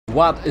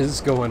What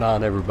is going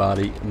on,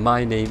 everybody?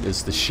 My name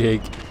is the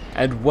Shig,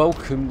 and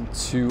welcome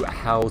to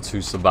How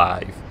to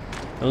Survive.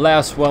 In the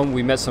last one,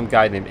 we met some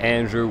guy named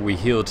Andrew. We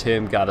healed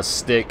him, got a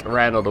stick,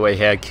 ran all the way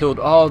here, killed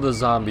all the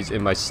zombies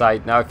in my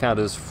sight. Now I found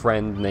his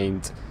friend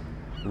named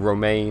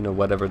Ramon, or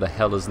whatever the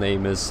hell his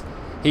name is.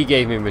 He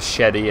gave me a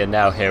machete, and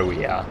now here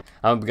we are.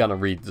 I'm gonna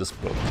read this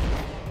book.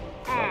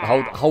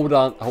 Hold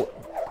on.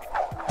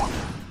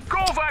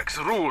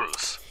 Kovacs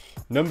rules.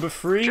 Number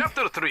 3?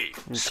 Chapter 3.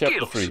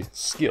 Chapter 3.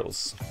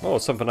 Skills. Oh,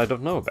 something I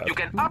don't know about. You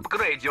can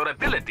upgrade your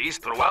abilities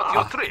throughout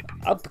your trip.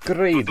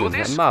 Upgrading. To do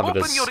this,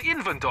 marvelous. open your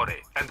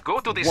inventory and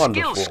go to the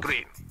Wonderful. skills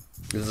screen.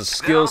 There's a There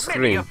skill are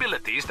screen. many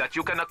abilities that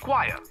you can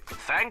acquire,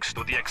 thanks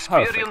to the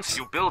experience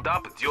you build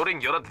up during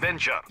your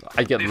adventure.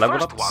 I get the level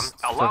first ups.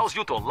 one allows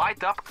you to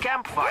light up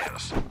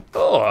campfires.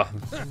 Oh,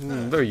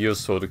 very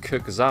useful to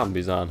cook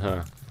zombies on,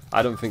 huh?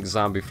 I don't think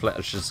zombie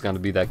flesh is gonna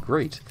be that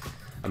great.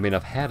 I mean,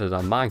 I've had it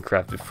on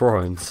Minecraft before,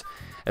 and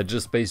it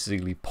just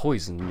basically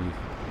poisoned me,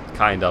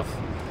 kind of.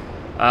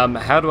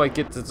 How do I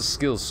get to the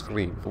skills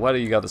screen? What do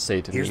you got to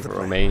say to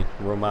me,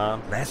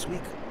 Roman? Last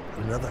week,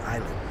 on another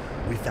island,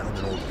 we found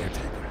an old air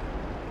tanker.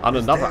 On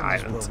another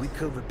Damaged, island? but we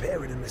could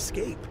repair it and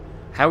escape.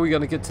 How are we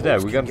gonna get to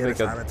that? We're gonna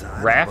make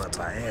a raft?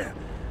 By air.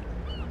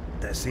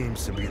 That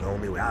seems to be the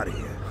only way out of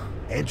here.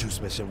 Andrew's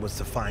mission was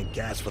to find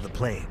gas for the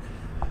plane.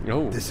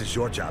 Oh. This is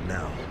your job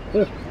now.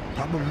 Oh.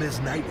 Problem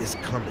is, night is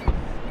coming.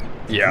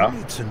 Yeah. You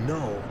need to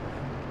know.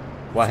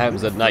 What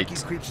happens at night?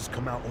 These creatures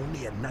come out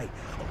only at night,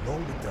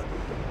 along with the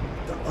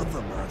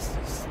other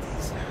monsters.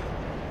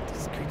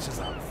 These creatures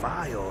are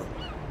vile,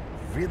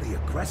 really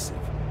aggressive.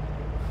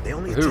 They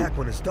only attack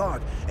when it's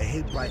dark and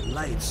hate bright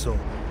lights, so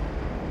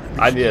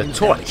I need a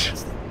torch.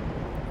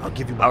 I'll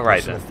give you my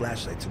personal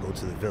flashlight to go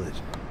to the village.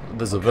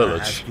 There's a Can I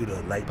village. ask you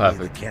to light me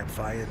Perfect. the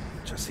campfire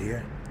just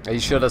here? Are you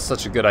sure that's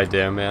such a good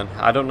idea, man?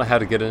 I don't know how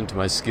to get into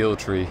my skill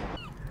tree.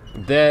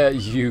 There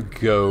you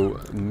go,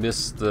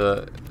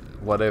 Mr.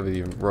 Whatever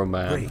you,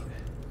 Roman. Great.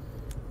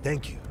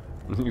 Thank you.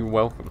 You're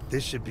welcome.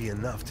 This should be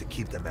enough to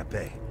keep them at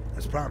bay,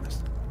 as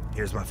promised.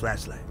 Here's my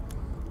flashlight.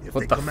 If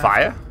What, they the come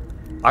fire? after,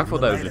 I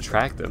thought that would light at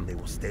attract them. They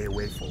will stay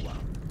away for a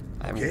while.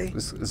 Okay?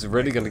 Is it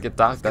really gonna get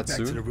dark that Let's get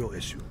back to the soon? real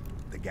issue,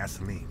 the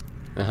gasoline.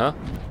 Uh-huh.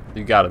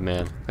 You got it,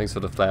 man. Thanks for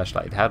the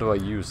flashlight. How do I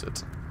use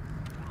it?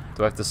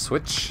 Do I have to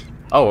switch?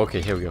 Oh,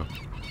 okay, here we go.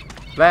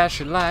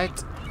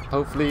 Flashlight.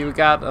 Hopefully we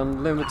got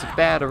unlimited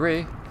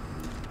battery.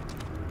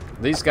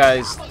 These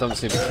guys don't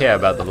seem to care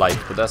about the light,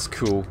 but that's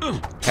cool.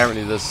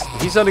 Apparently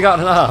he's only got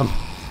an arm.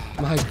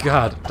 My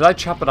god. Did I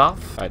chop it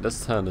off? Alright,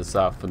 let's turn this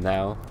off for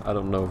now. I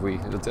don't know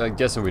if I'm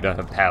guessing we don't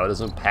have power.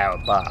 There's no power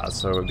bar,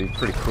 so it'd be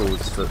pretty cool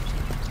just to...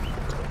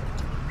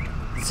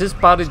 Does his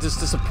body just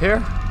disappear?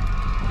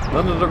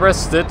 None of the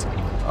rest did.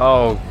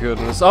 Oh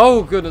goodness.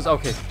 Oh goodness.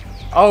 Okay.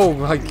 Oh,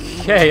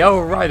 okay.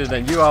 Alrighty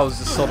then. You always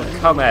just sort of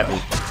come at me.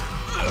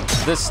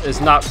 This is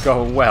not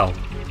going well.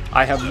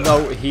 I have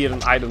no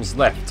healing items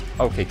left.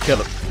 Okay, kill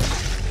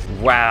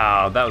him.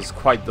 Wow, that was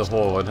quite the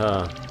horde,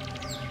 huh?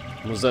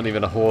 It wasn't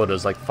even a horde,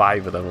 there's like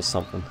 5 of them or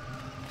something.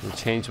 I'll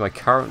change my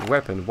current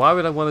weapon. Why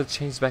would I want to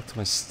change back to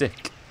my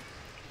stick?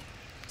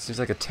 Seems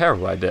like a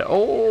terrible idea.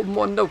 Oh,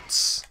 more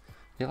notes.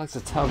 He likes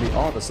to tell me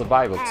all the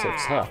survival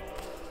tips, huh?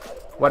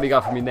 What do you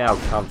got for me now,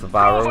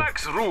 Countavaro?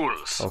 Kovacs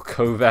rules. Oh,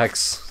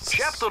 Kovacs.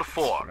 Chapter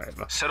 4.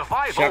 Whatever.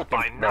 Survival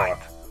by night.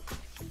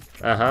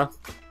 Uh-huh.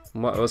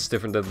 What's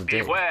different than the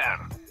day? Beware.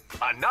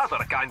 Another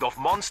kind of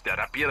monster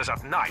appears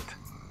at night.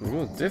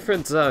 Ooh,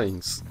 different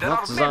things. There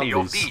Not are many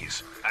of zombies.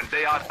 these, and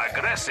they are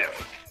aggressive.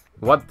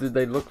 What did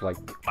they look like?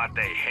 But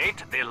they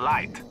hate the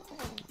light.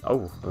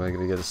 Oh, am I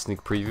gonna get a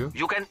sneak preview?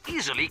 You can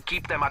easily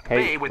keep them at Hey,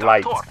 bay with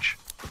light. a torch.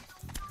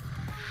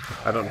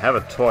 I don't have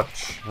a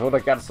torch. All I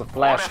got is a Or a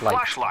flashlight.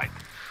 flashlight.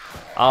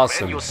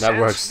 Awesome, When you that sense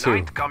works too.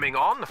 night coming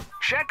on,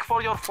 check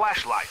for your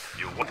flashlight.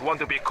 You won't want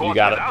to be caught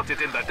got it. without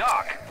it in the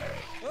dark.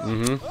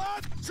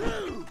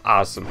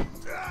 Awesome.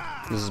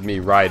 This is me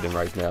riding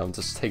right now. I'm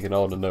just taking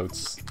all the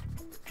notes.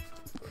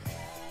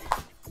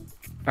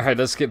 Alright,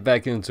 let's get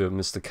back into it,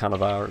 Mr.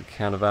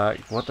 Canavar.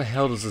 What the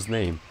hell is his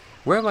name?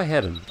 Where am I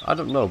heading? I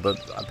don't know, but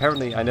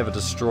apparently I never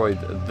destroyed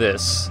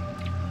this.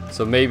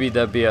 So maybe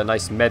there'd be a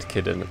nice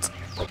medkit in it.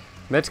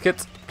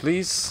 Medkit,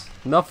 please?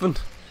 Nothing?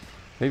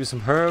 Maybe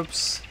some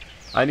herbs?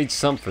 I need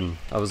something.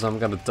 I'm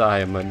gonna die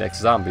in my next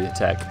zombie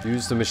attack.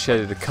 Use the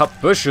machete to cut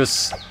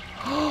bushes.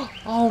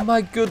 Oh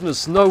my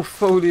goodness, no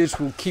foliage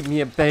will keep me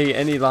at bay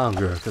any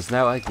longer, because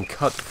now I can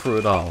cut through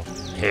it all.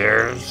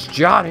 Here's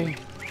Johnny.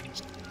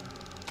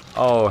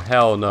 Oh,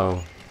 hell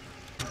no.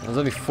 There's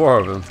only 4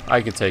 of them.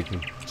 I can take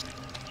him.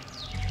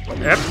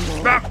 Yep.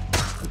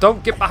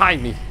 Don't get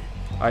behind me.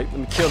 Alright, let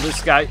me kill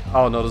this guy.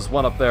 Oh no, there's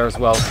one up there as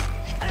well.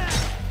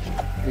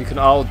 You can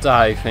all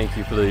die, thank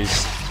you,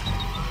 please.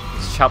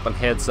 Just chopping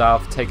heads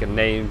off, taking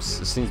names.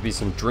 There seems to be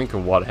some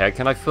drinking water here.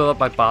 Can I fill up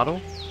my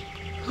bottle?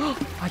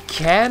 I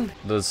can?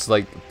 There's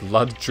like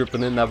blood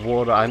dripping in that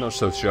water. I'm not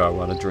so sure I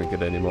want to drink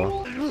it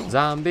anymore.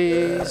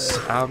 Zombies,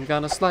 I'm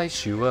gonna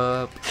slice you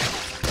up.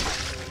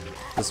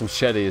 This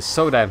machete is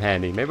so damn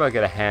handy. Maybe I'll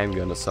get a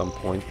handgun at some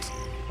point.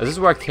 Is this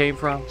where I came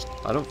from?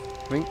 I don't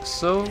think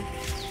so.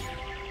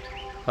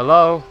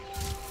 Hello?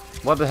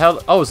 What the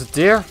hell? Oh, is it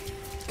deer?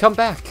 Come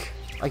back.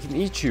 I can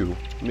eat you.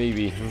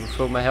 Maybe.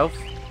 Fill my health.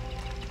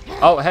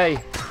 Oh, hey.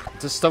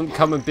 Just don't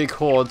come in big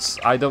hordes.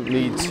 I don't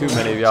need too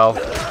many of y'all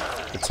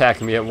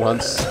attacking me at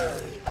once.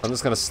 I'm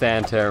just gonna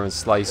stand here and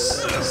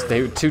slice.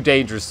 It's too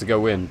dangerous to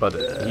go in, but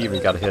he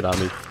even got a hit on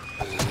me.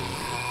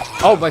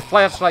 Oh, my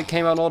flashlight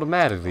came on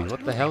automatically.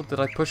 What the hell? Did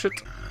I push it?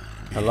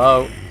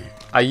 Hello?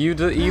 Are you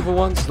the evil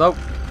ones? Nope.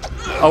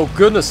 Oh,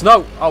 goodness,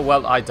 no! Oh,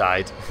 well, I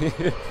died.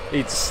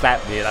 He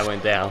slapped me and I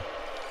went down.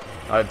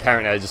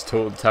 Apparently, I just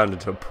turned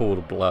into a pool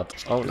of blood.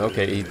 Oh,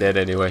 okay, he's dead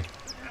anyway.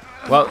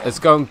 Well, it's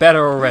going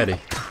better already.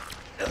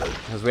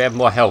 Because we have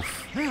more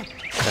health.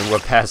 And we're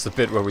past the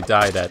bit where we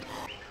died at.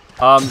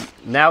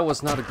 Now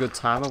was not a good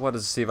time. I wanted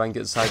to see if I can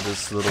get inside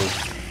this little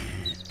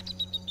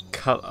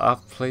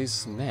cut-off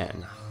place.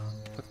 Man,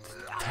 what's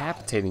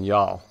decapitating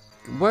y'all?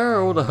 Where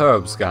are all the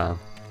herbs gone?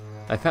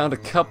 I found a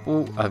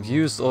couple. I've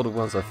used all the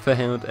ones I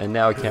found, and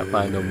now I can't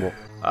find no more.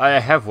 I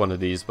have one of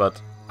these, but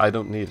I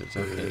don't need it.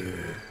 Okay.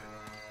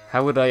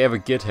 How would I ever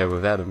get here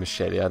without a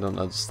machete? I don't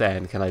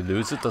understand. Can I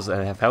lose it? Does it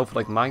have health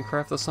like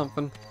Minecraft or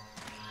something?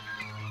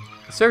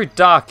 It's very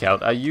dark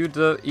out. Are you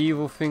the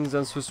evil things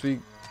I'm supposed to be?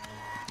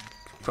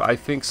 I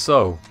think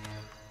so.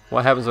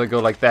 What happens if I go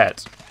like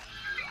that?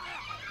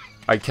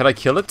 Can I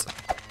kill it?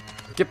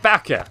 Get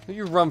back here!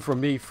 You run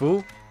from me,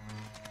 fool!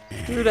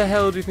 Who the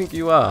hell do you think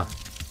you are?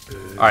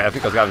 Alright, I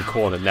think I've got him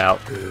cornered now.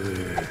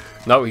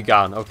 No, he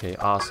gone. Okay,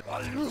 awesome.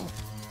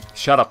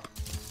 Shut up.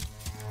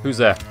 Who's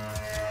there?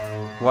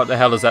 What the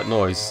hell is that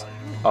noise?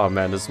 Oh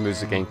man, this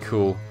music ain't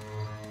cool.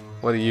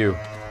 What are you?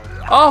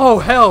 Oh,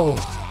 hell!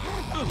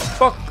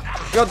 Fuck!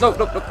 God, no,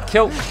 no, no.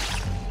 Kill!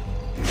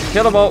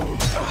 Kill them all!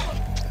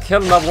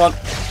 Kill another one.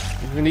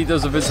 We need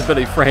those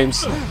invisibility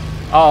frames.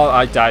 Oh,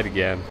 I died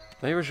again.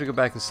 Maybe we should go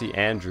back and see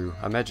Andrew.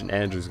 I imagine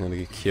Andrew's gonna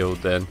get killed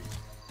then.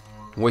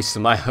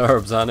 Wasting my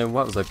herbs on him.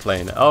 What was I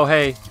playing? Oh,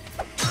 hey.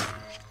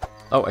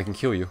 Oh, I can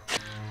kill you.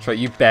 Try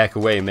you back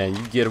away, man.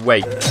 You get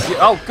away.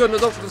 Oh,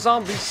 goodness, those are the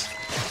zombies.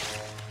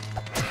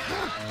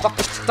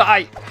 Fucking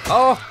die.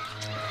 Oh.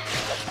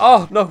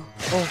 Oh, no.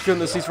 Oh,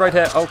 goodness, he's right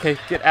here. Okay,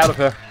 get out of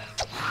here.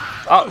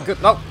 Oh,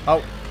 good. No.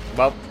 Oh,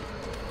 well.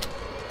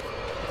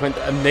 Went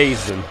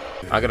amazing.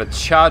 I'm gonna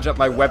charge up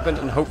my weapon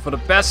and hope for the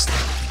best.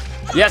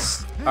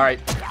 Yes. Alright.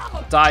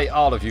 Die,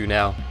 all of you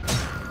now.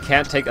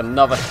 Can't take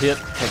another hit,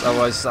 because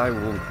otherwise I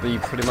will be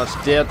pretty much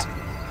dead.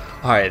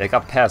 Alright, I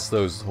got past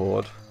those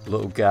horde.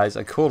 Little guys.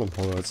 I call them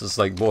hordes. It's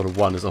like more than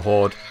one is a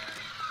horde.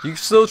 You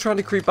still trying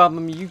to creep up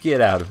on me? You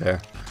get out of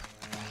there.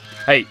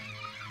 Hey.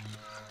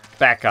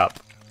 Back up.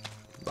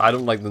 I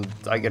don't like them.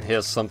 I can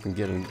hear something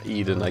getting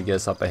eaten, I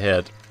guess, up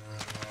ahead.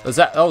 Is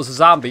that? Oh, it's a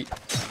zombie.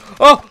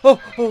 Oh, oh,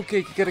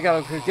 okay. Get out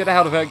of here. Get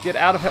out of here. Get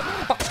out of here.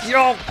 Fuck,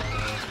 yo!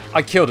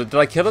 I killed it. Did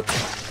I kill it?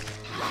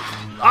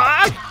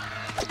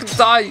 Ah! I could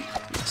die.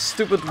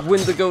 Stupid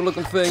Wendigo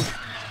looking thing.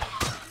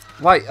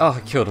 Why? Oh, I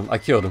killed him. I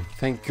killed him.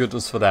 Thank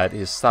goodness for that.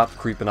 He stopped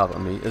creeping up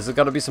on me. Is there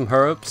gonna be some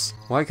herbs?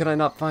 Why could I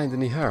not find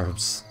any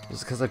herbs?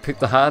 Is it because I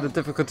picked the harder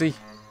difficulty?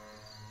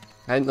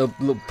 I ain't no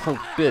little punk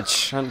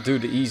bitch. I don't do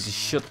the easy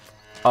shit.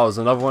 Oh, is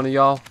another one of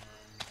y'all?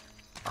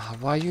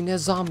 Why are you near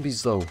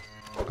zombies though?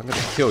 I'm gonna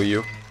kill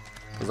you.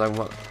 Because I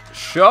want...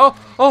 Sure?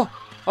 Oh!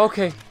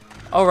 Okay.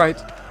 Alright.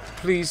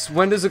 Please,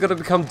 when is it gonna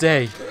become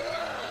day?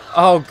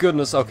 Oh,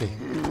 goodness. Okay.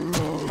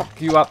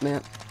 Fuck you up,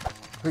 man.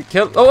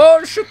 Kill...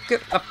 Oh, shit!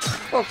 Get the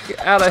fuck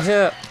out of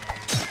here.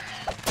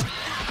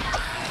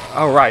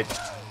 Alright.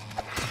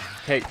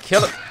 Okay,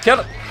 kill it. Kill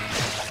it!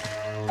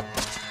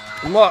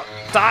 Come on.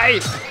 Die!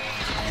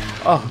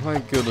 Oh, my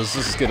goodness.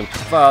 This is getting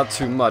far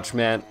too much,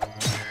 man.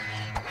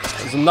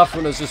 There's enough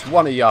when there's just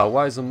one of y'all.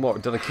 Why is there more?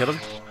 Did I kill him?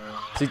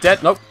 Is he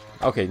dead? Nope.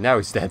 Okay, now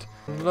he's dead.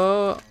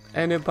 Hello?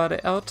 Anybody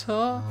out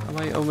here? Am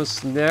I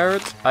almost near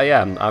it? I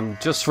am. I'm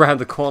just around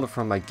the corner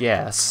from my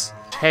gas.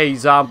 Hey,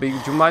 zombie,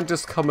 would you mind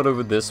just coming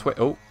over this way?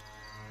 Oh.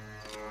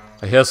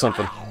 I hear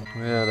something.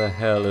 Where the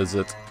hell is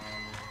it?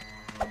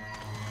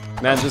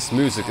 Man, this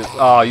music is...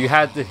 Oh, you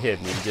had to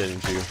hit me,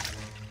 didn't you?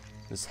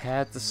 Just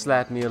had to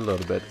slap me a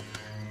little bit.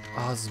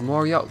 Oh, there's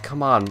more y'all.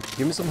 Come on,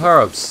 give me some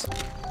herbs.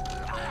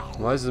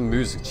 Why is the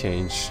music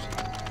changed?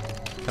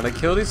 Can I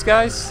kill these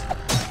guys?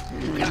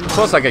 Of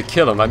course I could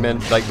kill them. I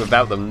meant, like,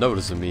 without them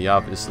noticing me,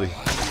 obviously.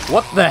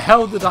 What the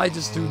hell did I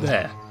just do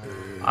there?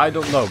 I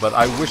don't know, but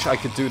I wish I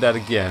could do that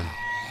again.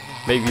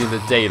 Maybe in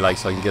the daylight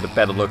so I can get a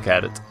better look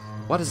at it.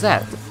 What is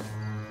that?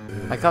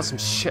 I got some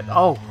shit.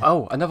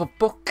 Oh, another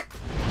book.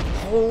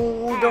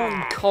 Hold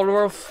on,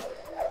 Kolarov.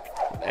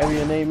 Whatever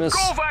your name is.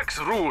 Kovac's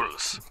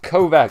rules.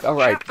 Kovac,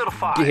 alright. Chapter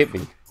 5. Hit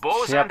me.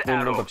 Bows Chapter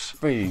and number arrows.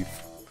 3.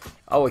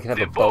 Oh, I can have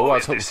The a bow. I bow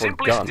was is the hoping for a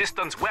simplest gun.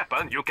 distance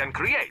weapon you can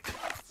create.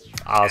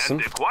 Awesome.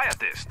 And the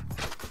quietest.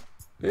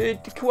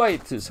 The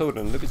quietest. Hold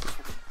on, let me...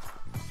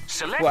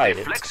 Select Quiet.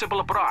 a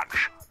flexible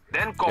branch.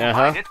 Then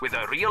combine it with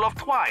a reel of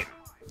twine.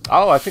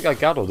 Oh, I think I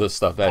got all this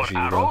stuff, For actually.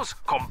 arrows,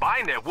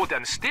 combine a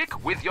wooden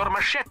stick with your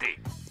machete.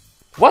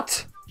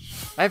 What?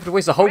 I have to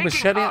waste a whole Making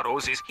machete?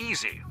 arrows is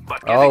easy,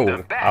 but getting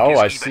them back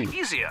I is even see.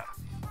 easier.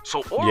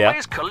 So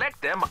always collect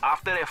them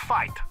after a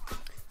fight.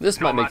 This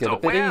might make it a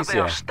bit where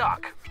easier. they're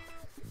stuck.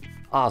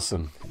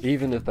 Awesome.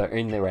 Even if they're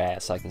in their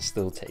ass, I can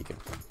still take them.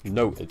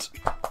 Noted.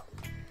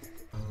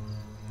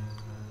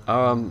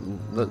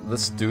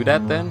 Let's do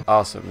that then.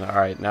 Awesome.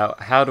 Alright, now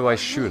how do I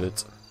shoot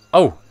it?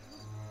 Oh!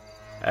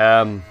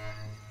 Alright,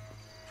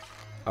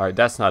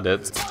 that's not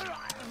it.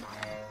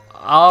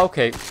 Ah,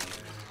 okay.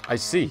 I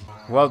see.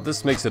 Well,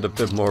 this makes it a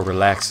bit more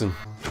relaxing.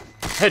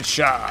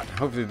 Headshot!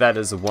 Hopefully that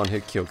is a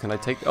one-hit kill. Can I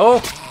take... Oh!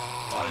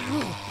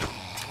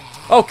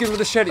 Oh, give me the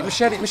machete,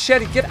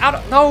 machete, get out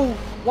of... No!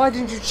 Why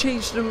didn't you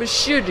change the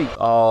machete?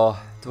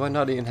 Oh, do I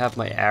not even have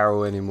my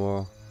arrow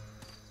anymore?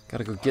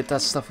 Gotta go get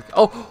that stuff.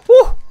 Oh!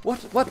 Woo!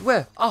 What,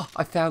 where? Oh,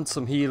 I found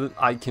some healing.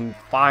 I can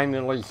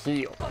finally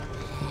heal.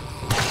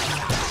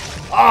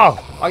 Oh!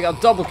 I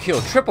got double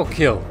kill, triple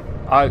kill.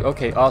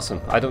 Okay, awesome.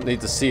 I don't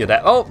need to see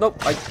that. Oh, nope,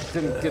 I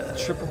didn't get the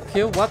triple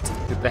kill. What?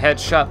 Get the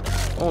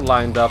headshot all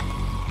lined up.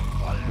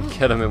 And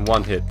kill him in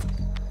one hit.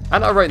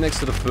 And I'm right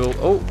next to the fool.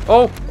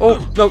 Oh,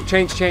 no,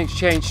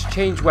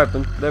 change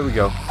weapon. There we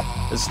go.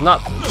 It's not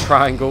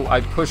triangle.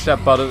 I pushed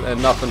that button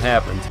and nothing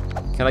happened.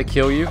 Can I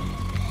kill you?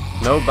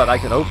 No, but I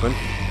can open.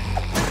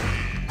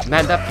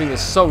 Man, that thing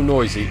is so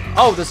noisy.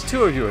 Oh, there's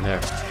two of you in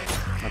there.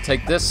 I'll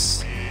take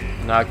this,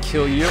 and I'll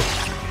kill you.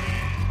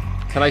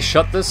 Can I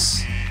shut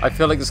this? I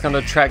feel like it's gonna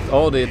attract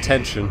all the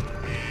attention.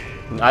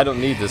 And I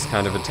don't need this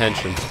kind of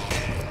attention.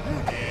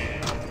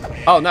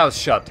 Oh, now it's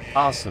shut.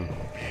 Awesome.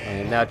 I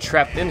am now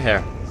trapped in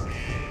here.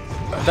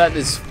 That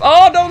is...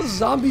 Oh, no, there's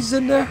zombies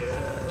in there.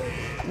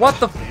 What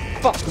the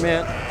fuck,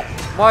 man?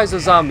 Why is there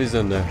zombies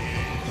in there?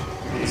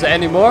 Is there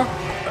any more?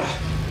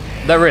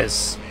 There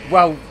is.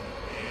 Well,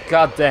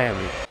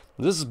 goddamn.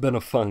 This has been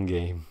a fun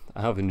game.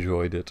 I've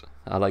enjoyed it.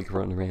 I like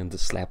running around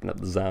just slapping up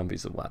the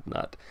zombies and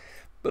whatnot.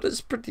 But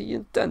it's pretty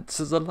intense.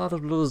 There's a lot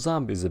of little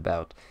zombies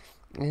about.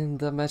 And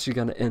I'm actually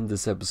gonna end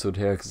this episode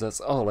here because that's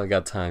all I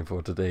got time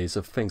for today.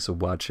 So thanks for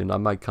watching. I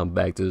might come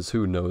back to this,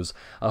 who knows.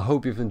 I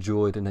hope you've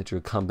enjoyed and that you'll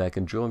come back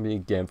and join me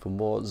again for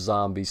more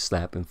zombie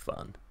slapping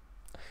fun.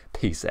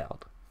 Peace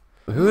out.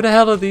 Who the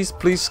hell are these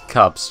police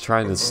cops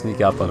trying to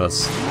sneak up on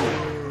us?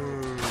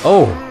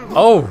 Oh!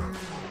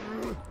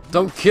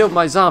 Don't kill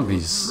my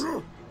zombies.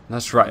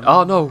 That's right.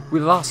 Oh no, we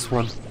lost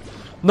one.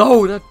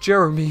 No, that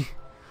Jeremy.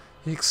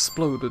 He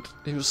exploded.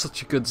 He was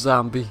such a good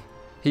zombie.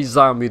 He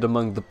zombied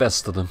among the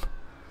best of them.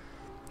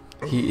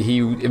 He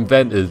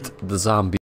invented the zombie.